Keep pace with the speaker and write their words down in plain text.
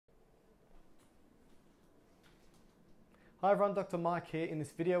Hi everyone, Dr. Mike here. In this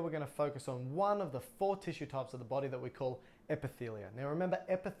video, we're going to focus on one of the 4 tissue types of the body that we call epithelia. Now remember,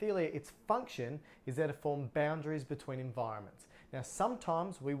 epithelia, its function is there to form boundaries between environments. Now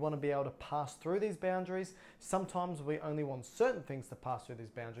sometimes we want to be able to pass through these boundaries. Sometimes we only want certain things to pass through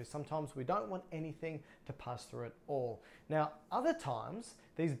these boundaries. Sometimes we don't want anything to pass through at all. Now other times,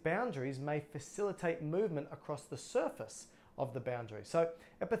 these boundaries may facilitate movement across the surface of the boundary. So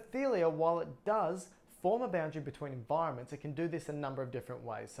epithelia, while it does form a boundary between environments, it can do this a number of different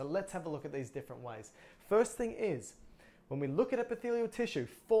ways. So let's have a look at these different ways. First thing is, when we look at epithelial tissue,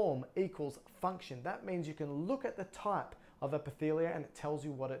 form equals function. That means you can look at the type of epithelia and it tells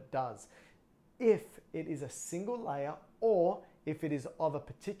you what it does. If it is a single layer or if it is of a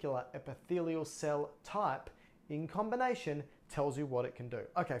particular epithelial cell type, in combination tells you what it can do.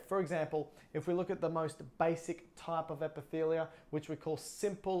 Okay, for example, if we look at the most basic type of epithelia, which we call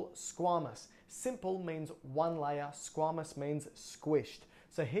simple squamous. Simple means one layer, squamous means squished.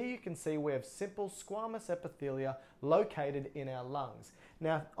 So here you can see we have simple squamous epithelia located in our lungs.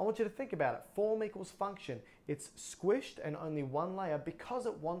 Now, I want you to think about it. Form equals function. It's squished and only one layer because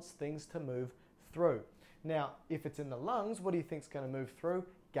it wants things to move through. Now, if it's in the lungs, what do you think is going to move through?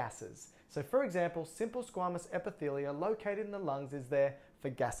 Gases. So for example, simple squamous epithelia located in the lungs is there for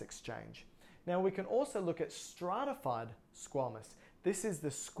gas exchange. Now we can also look at stratified squamous. This is the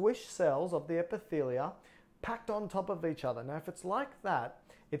squished cells of the epithelia packed on top of each other. Now if it's like that,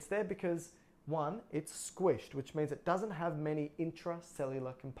 it's there because one, it's squished, which means it doesn't have many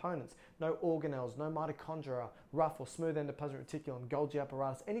intracellular components. No organelles, no mitochondria, rough or smooth endoplasmic reticulum, Golgi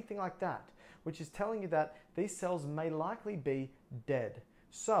apparatus, anything like that, which is telling you that these cells may likely be dead.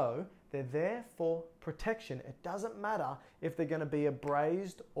 So they're there for protection. It doesn't matter if they're going to be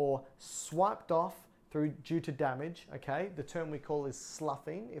abrased or swiped off due to damage, okay? The term we call is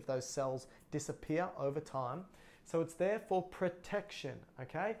sloughing, if those cells disappear over time. So it's there for protection,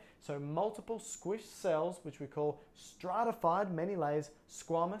 okay? So multiple squished cells, which we call stratified, many layers,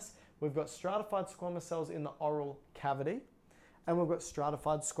 squamous. We've got stratified squamous cells in the oral cavity, and we've got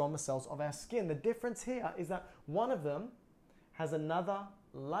stratified squamous cells of our skin. The difference here is that one of them has another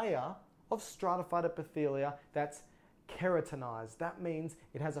layer of stratified epithelia that's keratinized. That means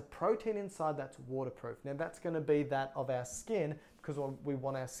it has a protein inside that's waterproof. Now that's going to be that of our skin because we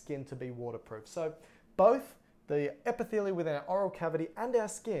want our skin to be waterproof. So both the epithelia within our oral cavity and our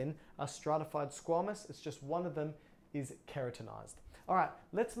skin are stratified squamous. It's just one of them is keratinized. All right,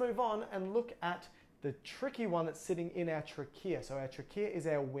 let's move on and look at the tricky one that's sitting in our trachea. So our trachea is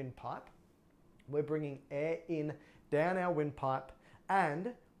our windpipe. We're bringing air in down our windpipe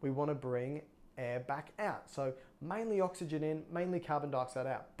and we want to bring air back out. So mainly oxygen in, mainly carbon dioxide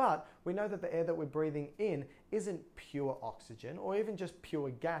out. But we know that the air that we're breathing in isn't pure oxygen or even just pure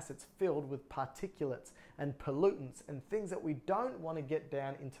gas. It's filled with particulates and pollutants and things that we don't want to get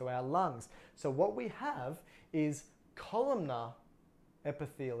down into our lungs. So what we have is columnar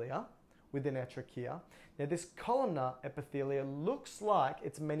epithelia within our trachea. Now this columnar epithelia looks like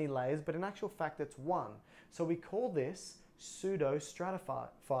it's many layers, but in actual fact it's one. So we call this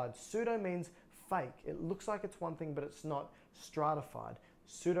pseudostratified. Pseudo means fake. It looks like it's one thing, but it's not. Stratified.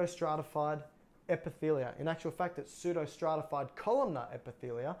 Pseudostratified epithelia. In actual fact, it's pseudostratified columnar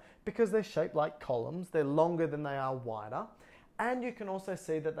epithelia because they're shaped like columns. They're longer than they are wider. And you can also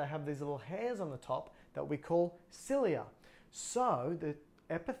see that they have these little hairs on the top that we call cilia. So the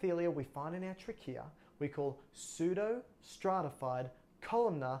epithelia we find in our trachea, we call pseudostratified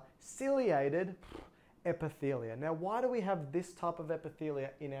columnar ciliated epithelia. Now, why do we have this type of epithelia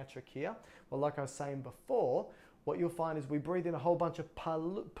in our trachea? Well, like I was saying before, what you'll find is we breathe in a whole bunch of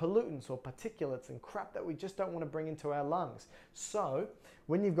pollutants or particulates and crap that we just don't want to bring into our lungs. So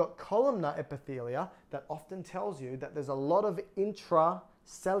when you've got columnar epithelia, that often tells you that there's a lot of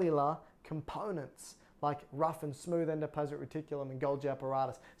intracellular components like rough and smooth endoplasmic reticulum and Golgi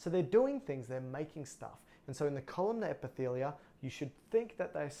apparatus. So they're doing things, they're making stuff. And so in the columnar epithelia, you should think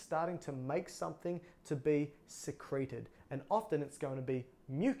that they're starting to make something to be secreted. And often it's going to be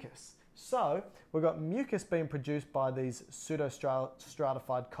mucus. So we've got mucus being produced by these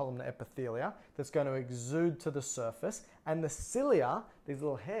pseudostratified columnar epithelia that's going to exude to the surface. And the cilia, these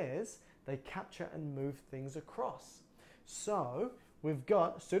little hairs, they capture and move things across. So we've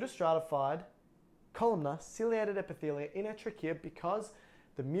got pseudostratified columnar ciliated epithelia in our trachea because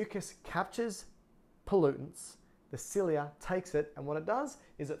the mucus captures pollutants, the cilia takes it, and what it does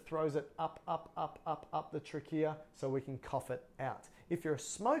is it throws it up the trachea so we can cough it out. If you're a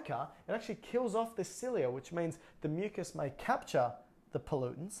smoker, it actually kills off the cilia, which means the mucus may capture the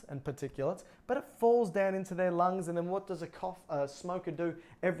pollutants and particulates, but it falls down into their lungs, and then what does a smoker do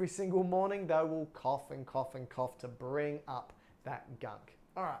every single morning? They will cough and cough and cough to bring up that gunk.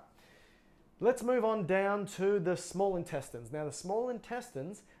 All right, let's move on down to the small intestines. Now, the small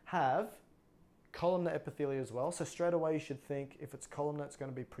intestines have columnar epithelia as well, so straight away you should think if it's columnar, it's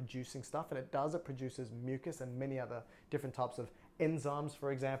going to be producing stuff, and it does. It produces mucus and many other different types of enzymes,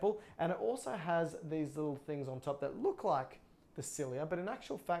 for example, and it also has these little things on top that look like the cilia, but in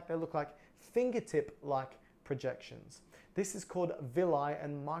actual fact they look like fingertip-like projections. This is called villi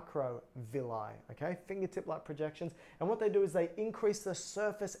and microvilli, okay? Fingertip-like projections, and what they do is they increase the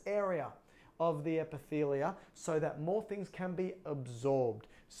surface area of the epithelia so that more things can be absorbed.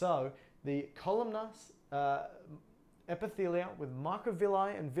 So the columnar epithelia with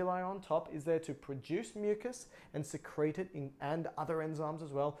microvilli and villi on top is there to produce mucus and secrete it and other enzymes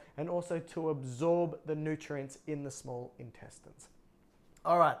as well, and also to absorb the nutrients in the small intestines.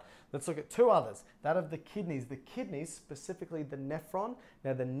 All right, let's look at two others. That of the kidneys. The kidneys, specifically the nephron.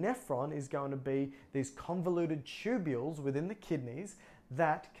 Now the nephron is going to be these convoluted tubules within the kidneys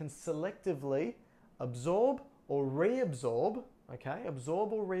that can selectively absorb or reabsorb, okay,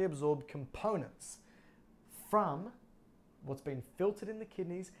 absorb or reabsorb components from what's been filtered in the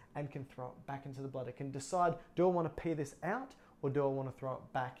kidneys and can throw it back into the blood. It can decide, do I want to pee this out or do I want to throw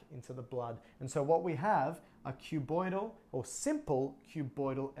it back into the blood? And so what we have are cuboidal or simple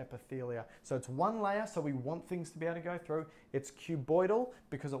cuboidal epithelia. So it's one layer, so we want things to be able to go through. It's cuboidal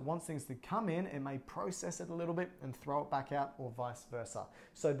because it wants things to come in, it may process it a little bit and throw it back out, or vice versa.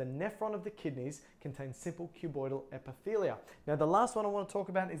 So the nephron of the kidneys contains simple cuboidal epithelia. Now the last one I want to talk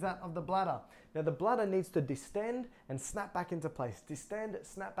about is that of the bladder. Now the bladder needs to distend and snap back into place. Distend,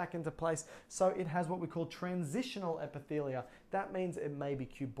 snap back into place. So it has what we call transitional epithelia. That means it may be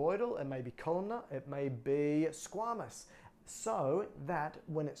cuboidal, it may be columnar, it may be squamous, so that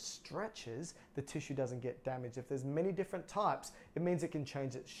when it stretches, the tissue doesn't get damaged. If there's many different types, it means it can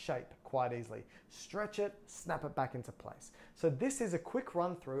change its shape quite easily. Stretch it, snap it back into place. So this is a quick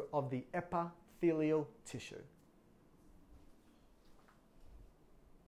run through of the epithelial tissue.